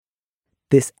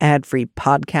This ad-free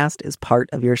podcast is part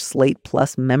of your Slate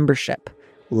Plus membership.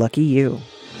 Lucky you.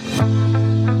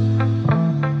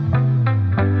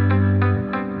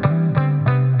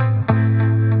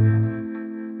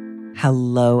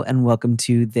 Hello and welcome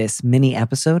to this mini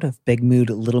episode of Big Mood,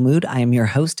 Little Mood. I am your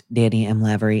host, Danny M.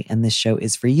 Lavery, and this show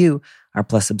is for you, our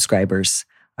Plus subscribers.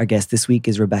 Our guest this week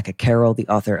is Rebecca Carroll, the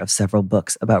author of several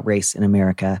books about race in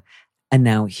America. And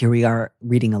now here we are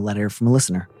reading a letter from a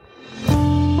listener.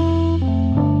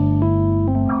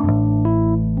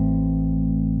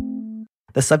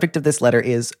 The subject of this letter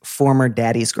is Former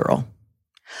Daddy's Girl.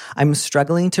 I'm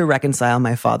struggling to reconcile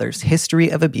my father's history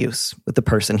of abuse with the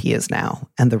person he is now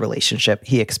and the relationship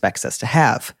he expects us to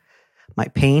have. My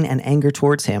pain and anger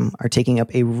towards him are taking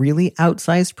up a really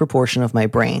outsized proportion of my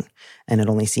brain, and it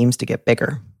only seems to get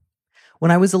bigger.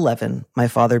 When I was 11, my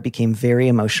father became very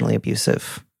emotionally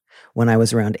abusive. When I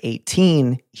was around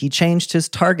 18, he changed his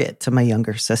target to my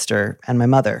younger sister and my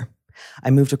mother.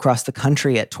 I moved across the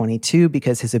country at 22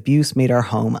 because his abuse made our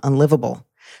home unlivable.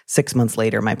 6 months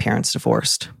later, my parents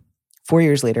divorced. 4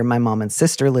 years later, my mom and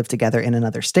sister live together in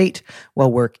another state,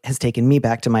 while work has taken me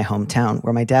back to my hometown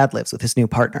where my dad lives with his new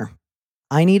partner.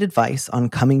 I need advice on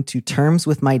coming to terms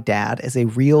with my dad as a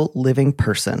real living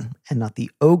person and not the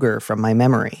ogre from my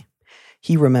memory.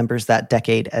 He remembers that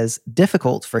decade as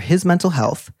difficult for his mental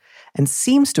health and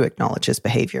seems to acknowledge his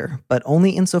behavior, but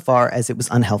only insofar as it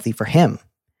was unhealthy for him.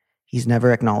 He's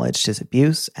never acknowledged his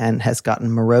abuse and has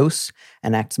gotten morose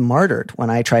and acts martyred when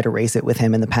I try to raise it with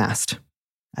him in the past.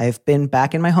 I've been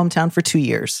back in my hometown for 2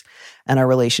 years, and our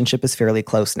relationship is fairly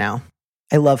close now.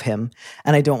 I love him,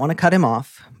 and I don't want to cut him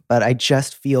off, but I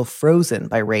just feel frozen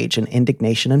by rage and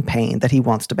indignation and pain that he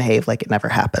wants to behave like it never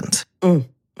happened.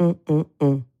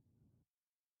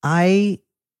 I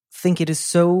think it is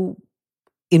so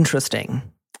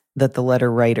interesting that the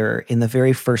letter writer in the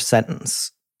very first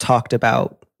sentence talked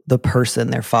about the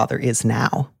person their father is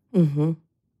now. Mm-hmm.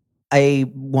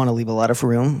 I want to leave a lot of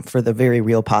room for the very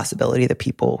real possibility that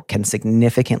people can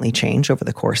significantly change over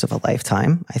the course of a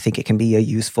lifetime. I think it can be a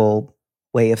useful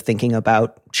way of thinking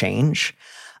about change.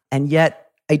 And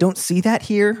yet, I don't see that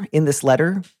here in this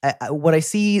letter. What I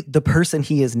see the person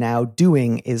he is now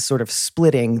doing is sort of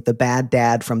splitting the bad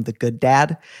dad from the good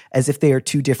dad, as if they are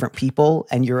two different people,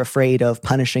 and you're afraid of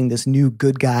punishing this new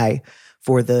good guy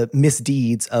for the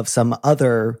misdeeds of some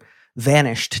other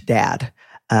vanished dad.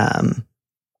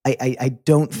 I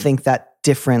don't think that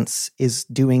difference is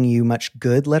doing you much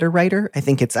good, letter writer. I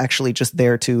think it's actually just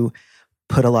there to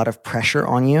put a lot of pressure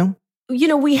on you. You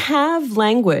know, we have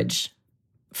language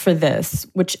for this,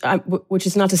 which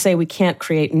is not to say we can't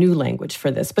create new language for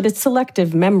this, but it's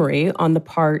selective memory on the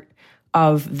part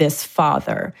of this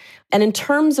father. And in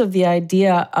terms of the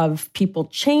idea of people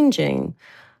changing,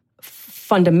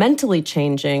 fundamentally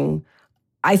changing,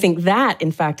 I think that,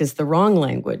 in fact, is the wrong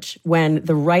language, when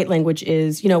the right language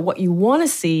is, what you want to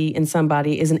see in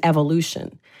somebody is an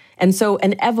evolution. And so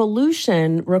an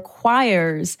evolution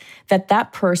requires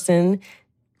that person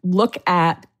look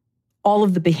at all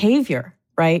of the behavior,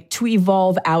 right, to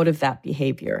evolve out of that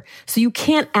behavior. So you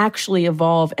can't actually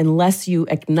evolve unless you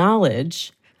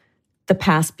acknowledge the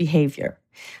past behavior.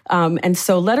 And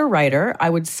so letter writer, I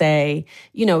would say,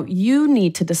 you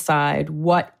need to decide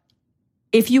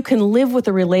if you can live with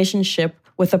a relationship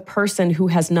with a person who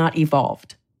has not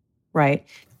evolved, right?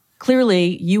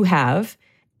 Clearly you have,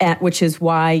 which is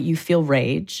why you feel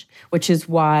rage, which is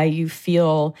why you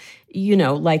feel,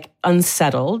 like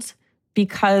unsettled,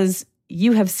 because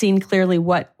you have seen clearly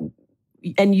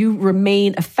and you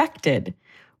remain affected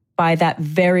by that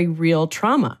very real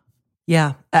trauma.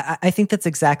 Yeah, I think that's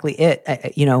exactly it.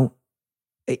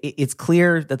 It's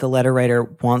clear that the letter writer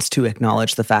wants to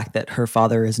acknowledge the fact that her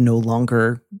father is no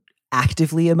longer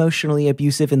actively emotionally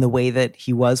abusive in the way that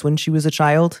he was when she was a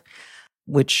child,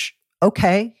 which,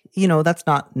 okay, that's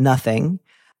not nothing.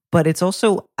 But it's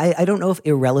also, I don't know if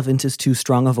irrelevant is too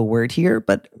strong of a word here,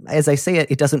 but as I say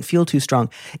it, it doesn't feel too strong.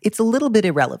 It's a little bit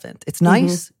irrelevant. It's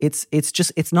nice. Mm-hmm.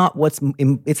 It's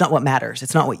not what matters.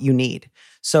 It's not what you need.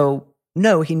 So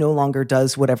no, he no longer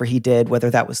does whatever he did, whether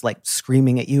that was like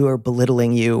screaming at you or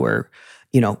belittling you or,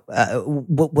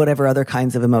 whatever other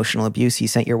kinds of emotional abuse he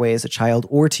sent your way as a child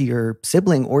or to your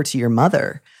sibling or to your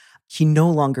mother. He no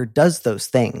longer does those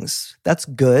things. That's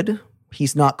good.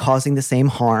 He's not causing the same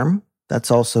harm.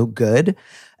 That's also good.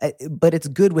 But it's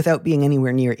good without being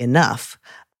anywhere near enough.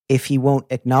 If he won't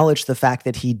acknowledge the fact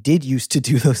that he did used to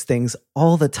do those things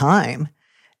all the time,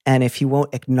 and if he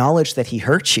won't acknowledge that he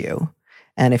hurt you,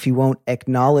 and if you won't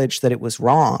acknowledge that it was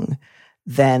wrong,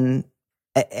 then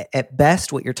at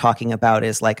best what you're talking about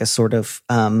is like a sort of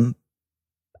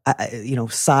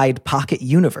side pocket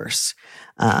universe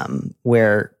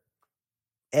where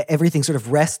everything sort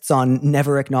of rests on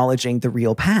never acknowledging the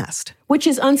real past. Which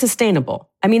is unsustainable.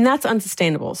 I mean, that's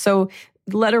unsustainable. So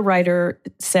the letter writer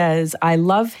says, I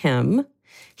love him.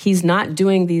 He's not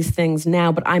doing these things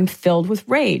now, but I'm filled with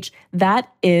rage.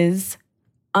 That is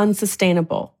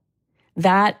unsustainable.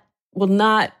 That will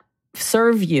not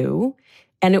serve you.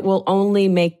 And it will only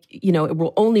it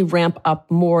will only ramp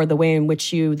up more the way in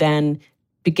which you then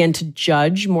begin to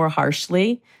judge more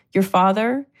harshly your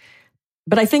father.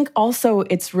 But I think also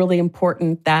it's really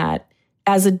important that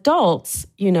as adults,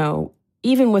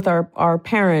 even with our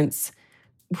parents,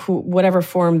 whatever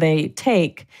form they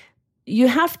take, you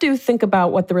have to think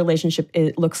about what the relationship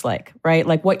looks like, right?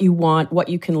 Like what you want, what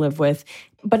you can live with.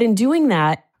 But in doing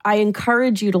that, I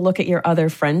encourage you to look at your other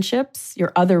friendships,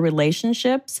 your other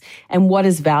relationships, and what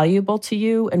is valuable to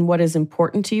you and what is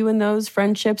important to you in those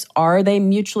friendships. Are they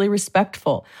mutually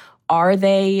respectful? Are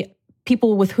they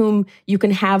people with whom you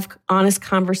can have honest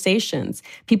conversations?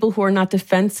 People who are not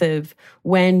defensive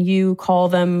when you call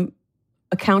them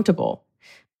accountable?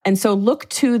 And so look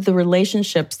to the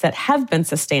relationships that have been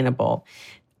sustainable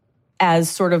as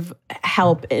sort of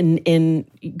help in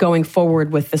going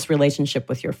forward with this relationship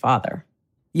with your father.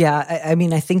 Yeah, I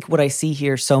mean, I think what I see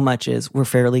here so much is we're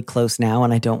fairly close now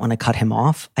and I don't want to cut him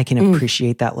off. I can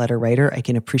appreciate that letter writer. I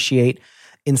can appreciate,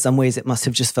 in some ways, it must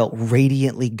have just felt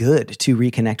radiantly good to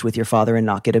reconnect with your father and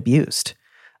not get abused.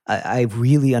 I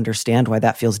really understand why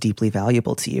that feels deeply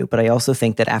valuable to you. But I also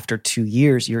think that after 2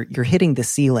 years, you're hitting the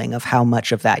ceiling of how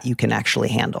much of that you can actually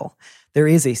handle. There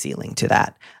is a ceiling to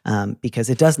that because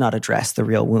it does not address the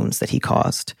real wounds that he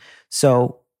caused.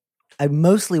 So I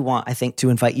mostly want, I think, to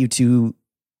invite you to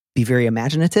be very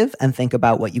imaginative and think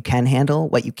about what you can handle,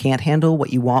 what you can't handle,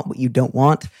 what you want, what you don't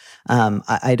want.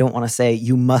 I don't want to say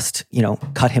you must,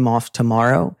 cut him off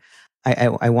tomorrow.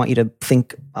 I want you to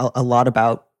think a lot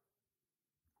about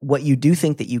what you do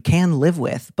think that you can live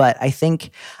with. But I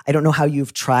don't know how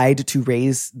you've tried to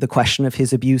raise the question of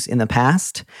his abuse in the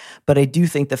past, but I do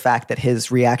think the fact that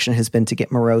his reaction has been to get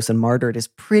morose and martyred is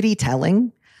pretty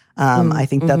telling. I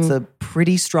think that's a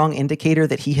pretty strong indicator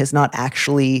that he has not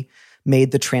actually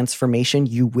made the transformation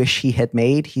you wish he had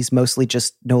made. He's mostly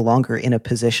just no longer in a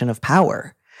position of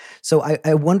power. So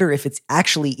I wonder if it's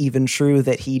actually even true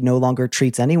that he no longer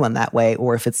treats anyone that way,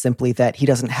 or if it's simply that he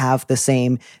doesn't have the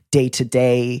same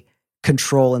day-to-day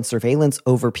control and surveillance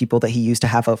over people that he used to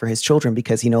have over his children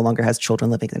because he no longer has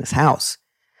children living in his house.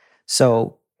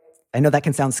 So I know that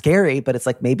can sound scary, but it's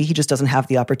like maybe he just doesn't have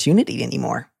the opportunity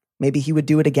anymore. Maybe he would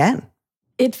do it again.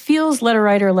 It feels, letter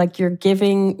writer, like you're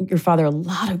giving your father a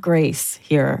lot of grace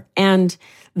here, and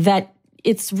that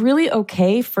it's really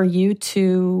okay for you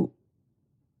to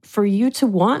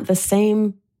want the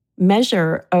same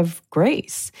measure of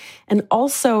grace. And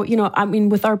also,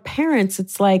 with our parents,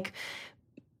 it's like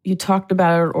you talked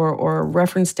about it or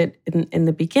referenced it in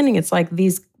the beginning. It's like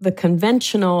the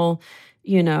conventional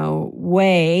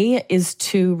way is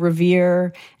to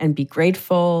revere and be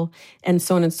grateful and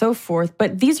so on and so forth.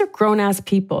 But these are grown-ass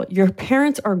people. Your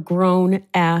parents are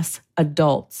grown-ass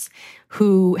adults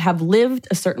who have lived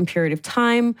a certain period of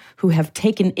time, who have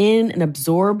taken in and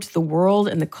absorbed the world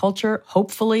and the culture,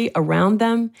 hopefully, around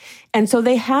them. And so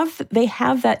they have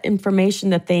that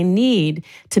information that they need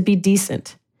to be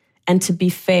decent and to be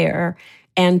fair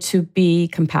and to be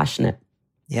compassionate.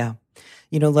 Yeah.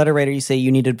 Letter writer, you say you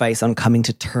need advice on coming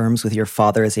to terms with your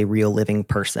father as a real living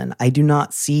person. I do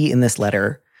not see in this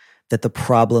letter that the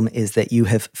problem is that you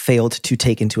have failed to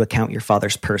take into account your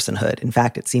father's personhood. In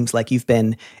fact, it seems like you've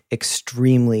been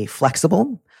extremely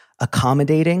flexible,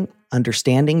 accommodating,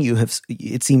 understanding.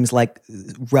 It seems like,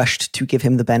 rushed to give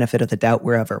him the benefit of the doubt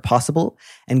wherever possible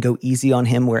and go easy on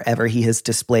him wherever he has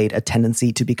displayed a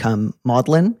tendency to become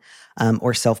maudlin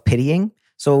or self-pitying.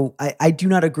 So I do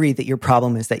not agree that your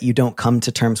problem is that you don't come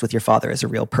to terms with your father as a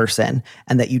real person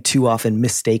and that you too often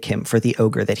mistake him for the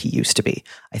ogre that he used to be.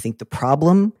 I think the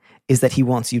problem is that he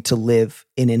wants you to live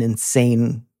in an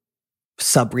insane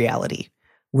sub-reality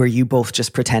where you both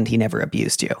just pretend he never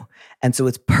abused you. And so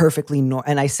it's perfectly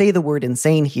and I say the word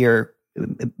insane here,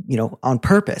 on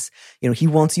purpose. He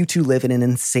wants you to live in an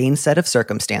insane set of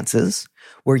circumstances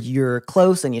where you're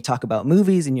close and you talk about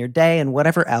movies in your day and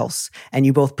whatever else, and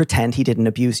you both pretend he didn't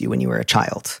abuse you when you were a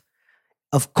child.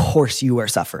 Of course you are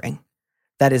suffering.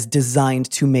 That is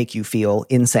designed to make you feel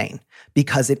insane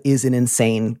because it is an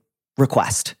insane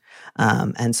request.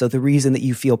 And so the reason that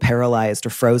you feel paralyzed or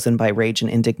frozen by rage and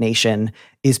indignation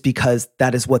is because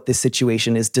that is what this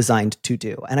situation is designed to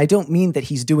do. And I don't mean that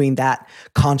he's doing that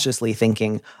consciously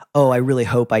thinking, oh, I really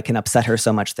hope I can upset her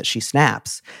so much that she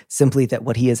snaps. Simply that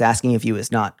what he is asking of you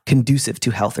is not conducive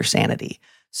to health or sanity.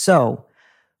 So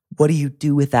what do you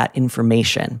do with that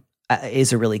information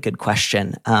is a really good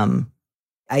question.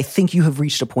 I think you have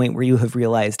reached a point where you have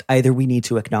realized either we need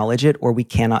to acknowledge it or we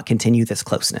cannot continue this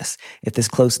closeness. If this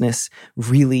closeness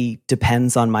really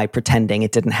depends on my pretending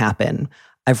it didn't happen,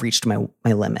 I've reached my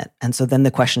limit. And so then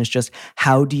the question is just,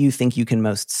 how do you think you can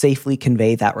most safely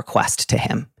convey that request to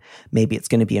him? Maybe it's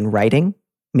going to be in writing.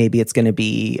 Maybe it's going to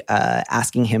be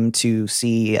asking him to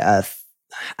see. I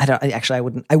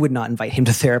would not invite him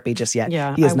to therapy just yet.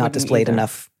 Yeah, he has not displayed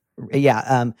enough.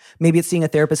 Yeah. Maybe it's seeing a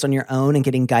therapist on your own and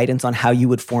getting guidance on how you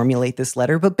would formulate this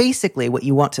letter. But basically what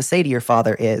you want to say to your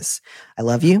father is, I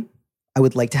love you. I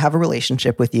would like to have a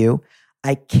relationship with you.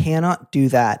 I cannot do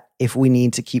that if we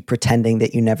need to keep pretending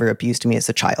that you never abused me as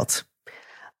a child.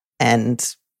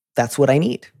 And that's what I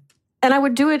need. And I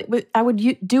would do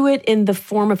it in the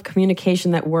form of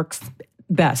communication that works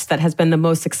best, that has been the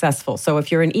most successful. So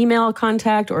if you're in email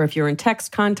contact, or if you're in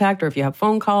text contact, or if you have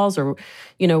phone calls, or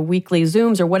weekly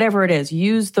Zooms, or whatever it is,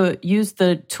 use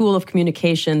the tool of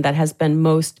communication that has been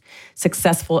most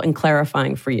successful and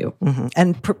clarifying for you. Mm-hmm.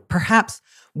 And perhaps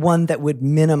one that would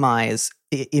minimize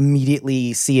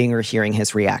immediately seeing or hearing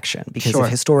his reaction. Because if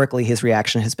historically his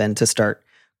reaction has been to start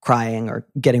crying or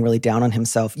getting really down on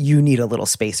himself, you need a little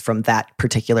space from that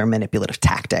particular manipulative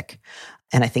tactic.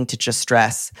 And I think to just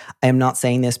stress, I am not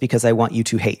saying this because I want you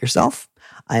to hate yourself.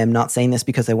 I am not saying this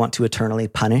because I want to eternally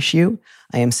punish you.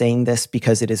 I am saying this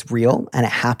because it is real and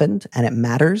it happened and it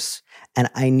matters. And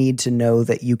I need to know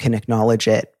that you can acknowledge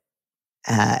it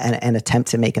and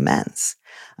attempt to make amends.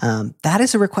 That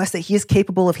is a request that he is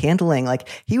capable of handling. Like,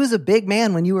 he was a big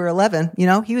man when you were 11.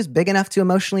 He was big enough to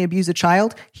emotionally abuse a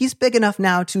child. He's big enough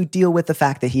now to deal with the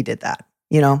fact that he did that,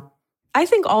 I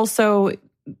think also,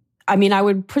 I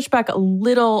would push back a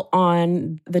little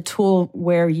on the tool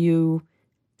where you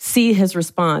see his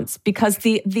response, because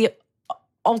the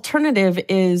alternative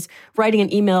is writing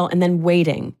an email and then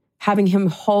waiting, having him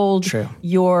hold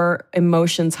your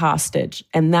emotions hostage.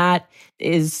 And that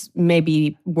is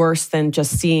maybe worse than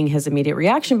just seeing his immediate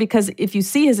reaction, because if you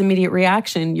see his immediate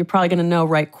reaction, you're probably going to know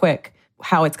right quick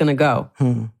how it's going to go.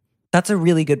 That's a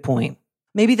really good point.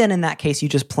 Maybe then in that case, you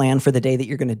just plan for the day that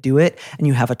you're going to do it, and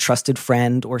you have a trusted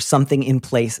friend or something in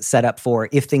place set up for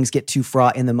if things get too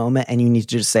fraught in the moment and you need to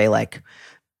just say, like,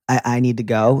 I need to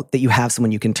go, that you have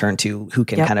someone you can turn to who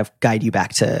can kind of guide you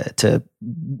back to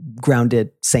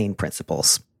grounded, sane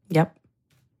principles. Yep.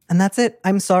 And that's it.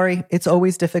 I'm sorry. It's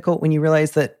always difficult when you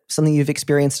realize that something you've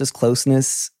experienced as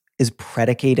closeness is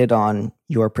predicated on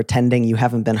your pretending you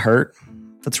haven't been hurt.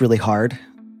 That's really hard.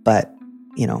 But,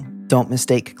 don't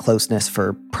mistake closeness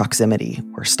for proximity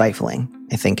or stifling,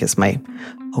 I think, is my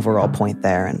overall point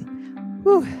there. And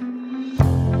whew.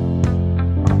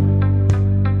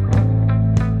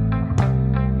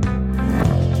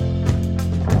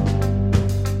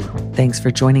 Thanks for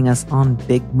joining us on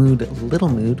Big Mood, Little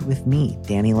Mood with me,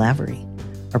 Danny Lavery.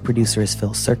 Our producer is Phil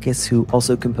Serkis, who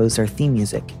also composed our theme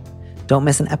music. Don't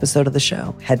miss an episode of the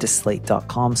show. Head to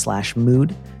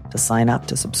slate.com/mood to sign up,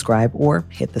 to subscribe, or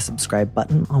hit the subscribe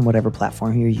button on whatever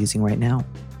platform you're using right now.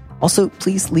 Also,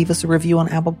 please leave us a review on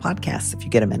Apple Podcasts if you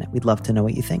get a minute. We'd love to know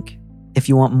what you think. If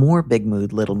you want more Big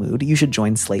Mood, Little Mood, you should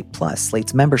join Slate Plus,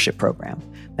 Slate's membership program.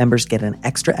 Members get an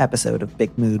extra episode of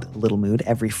Big Mood, Little Mood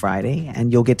every Friday,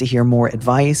 and you'll get to hear more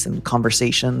advice and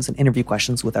conversations and interview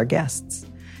questions with our guests.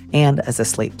 And as a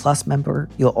Slate Plus member,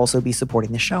 you'll also be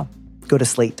supporting the show. Go to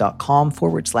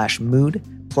slate.com/mood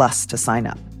plus to sign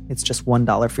up. It's just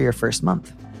 $1 for your first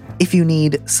month. If you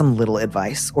need some little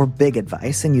advice or big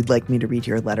advice and you'd like me to read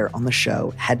your letter on the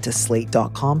show, head to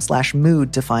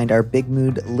slate.com/mood to find our Big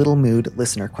Mood, Little Mood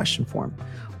listener question form,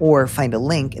 or find a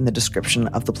link in the description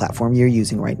of the platform you're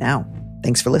using right now.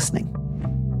 Thanks for listening.